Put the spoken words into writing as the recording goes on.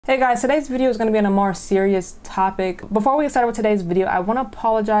Hey guys, today's video is going to be on a more serious topic. Before we get started with today's video, I want to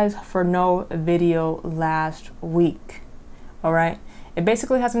apologize for no video last week. Alright? It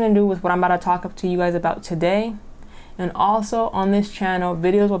basically has something to do with what I'm about to talk to you guys about today. And also on this channel,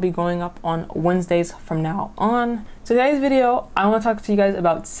 videos will be going up on Wednesdays from now on. Today's video, I want to talk to you guys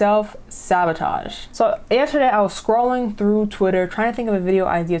about self-sabotage. So yesterday I was scrolling through Twitter trying to think of a video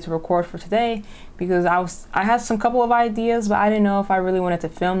idea to record for today because I had some couple of ideas, but I didn't know if I really wanted to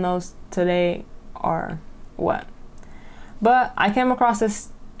film those today or what. But I came across this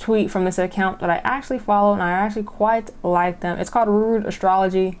tweet from this account that I actually follow and I actually quite like them. It's called Rude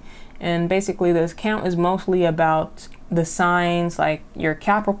Astrology. And basically this account is mostly about the signs like your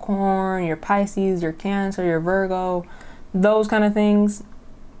Capricorn, your Pisces, your Cancer, your Virgo, those kind of things.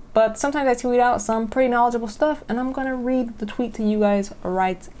 But sometimes I tweet out some pretty knowledgeable stuff and I'm gonna read the tweet to you guys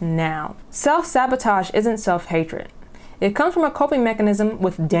right now. Self-sabotage isn't self-hatred. It comes from a coping mechanism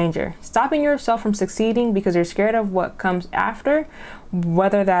with danger, stopping yourself from succeeding because you're scared of what comes after,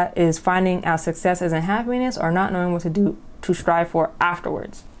 whether that is finding out success isn't happiness or not knowing what to do to strive for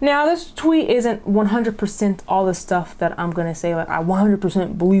afterwards. Now this tweet isn't 100% all the stuff that I'm gonna say, like I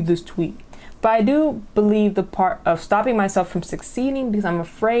 100% believe this tweet, but I do believe the part of stopping myself from succeeding because I'm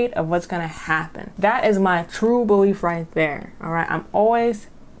afraid of what's gonna happen. That is my true belief right there. All right, I'm always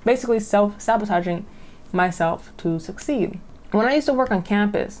basically self-sabotaging myself to succeed. When I used to work on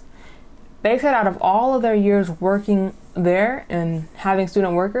campus, they said out of all of their years working there and having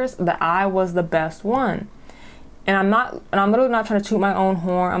student workers that I was the best one. And I'm literally not trying to toot my own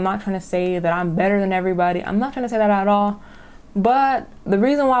horn. I'm not trying to say that I'm better than everybody. I'm not trying to say that at all. But the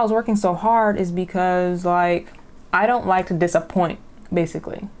reason why I was working so hard is because like I don't like to disappoint,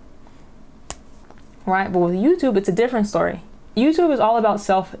 basically. Right? But with YouTube, it's a different story. YouTube is all about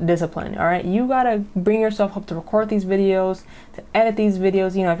self-discipline, all right? You gotta bring yourself up to record these videos, to edit these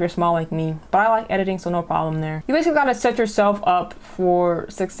videos, you know, if you're small like me. But I like editing, so no problem there. You basically gotta set yourself up for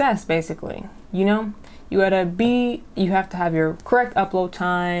success, basically, you know? You have to have your correct upload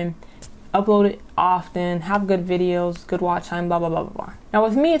time, upload it often, have good videos, good watch time, blah, blah, blah, blah, blah. Now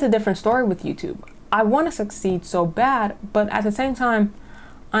with me, it's a different story with YouTube. I wanna succeed so bad, but at the same time,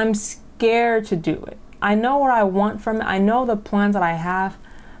 I'm scared to do it. I know what I want from it. I know the plans that I have,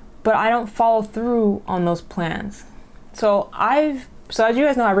 but I don't follow through on those plans. So as you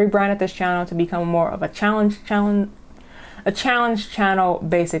guys know, I rebranded this channel to become more of a challenge channel,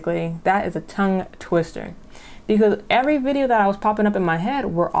 basically. That is a tongue twister. Because every video that I was popping up in my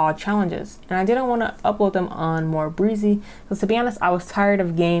head were all challenges. And I didn't want to upload them on more Breezy. Because to be honest, I was tired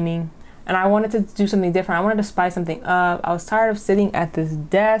of gaming. And I wanted to do something different. I wanted to spice something up. I was tired of sitting at this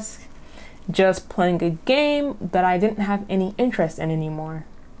desk just playing a game that I didn't have any interest in anymore.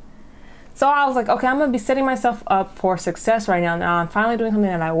 So I was like, okay, I'm gonna be setting myself up for success right now. Now I'm finally doing something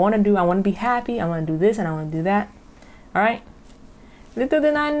that I want to do. I want to be happy. I want to do this and I want to do that. All right. Little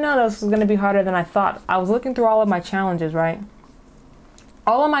did I know this was gonna be harder than I thought. I was looking through all of my challenges, right?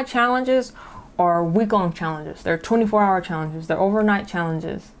 All of my challenges are week-long challenges. They're 24-hour challenges. They're overnight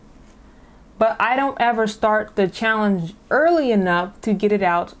challenges. But I don't ever start the challenge early enough to get it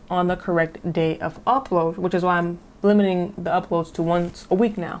out on the correct day of upload, which is why I'm limiting the uploads to once a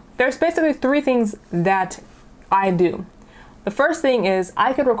week now. There's basically three things that I do. The first thing is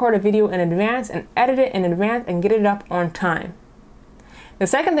I could record a video in advance and edit it in advance and get it up on time. The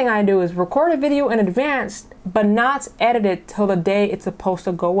second thing I do is record a video in advance, but not edit it till the day it's supposed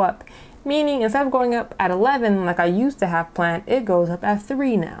to go up. Meaning instead of going up at 11 like I used to have planned, it goes up at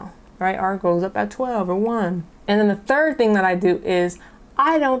 3 now. Right, or it goes up at 12 or 1. And then the third thing that I do is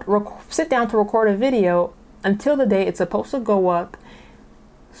I don't sit down to record a video until the day it's supposed to go up.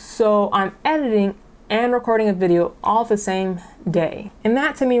 So I'm editing and recording a video all the same day. And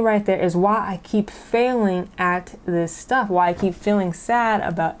that to me right there is why I keep failing at this stuff, why I keep feeling sad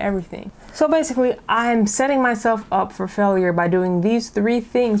about everything. So basically, I'm setting myself up for failure by doing these three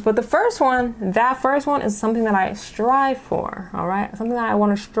things. But that first one is something that I strive for, all right? Something that I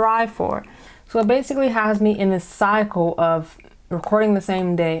want to strive for. So it basically has me in this cycle of recording the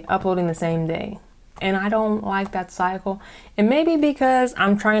same day, uploading the same day. And I don't like that cycle. And maybe because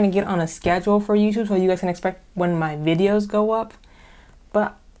I'm trying to get on a schedule for YouTube so you guys can expect when my videos go up.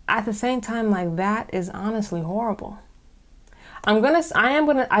 But at the same time, like that is honestly horrible. I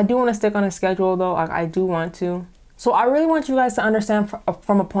do want to stick on a schedule though. Like I do want to. So I really want you guys to understand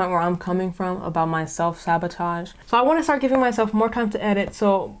from a point where I'm coming from about my self-sabotage. So I want to start giving myself more time to edit.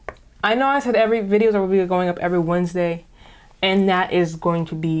 So I know I said every videos will be going up every Wednesday. And that is going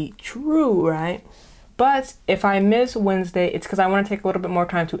to be true, right? But if I miss Wednesday, it's because I want to take a little bit more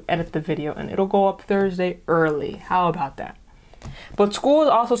time to edit the video and it'll go up Thursday early. How about that? But school is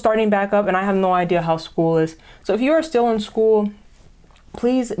also starting back up, and I have no idea how school is. So if you are still in school,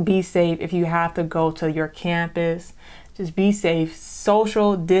 please be safe. If you have to go to your campus, just be safe.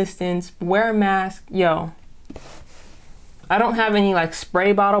 Social distance, wear a mask. Yo, I don't have any like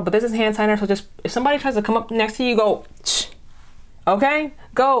spray bottle, but this is hand sanitizer. So just if somebody tries to come up next to you, go, okay?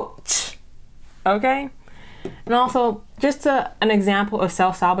 Go, okay? And also, just an example of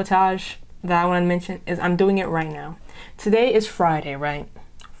self-sabotage that I want to mention is I'm doing it right now. Today is Friday, right?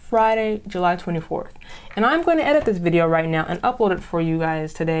 Friday, July 24th. And I'm going to edit this video right now and upload it for you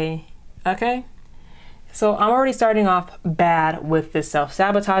guys today, okay? So I'm already starting off bad with this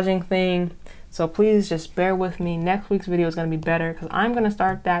self-sabotaging thing. So please just bear with me. Next week's video is going to be better because I'm going to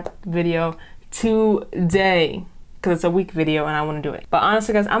start that video today because it's a week video and I want to do it. But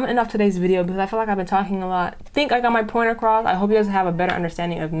honestly, guys, I'm going to end off today's video because I feel like I've been talking a lot. I think I got my point across. I hope you guys have a better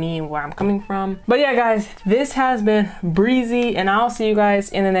understanding of me and where I'm coming from. But yeah, guys, this has been Breezy and I'll see you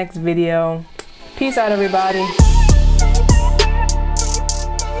guys in the next video. Peace out, everybody.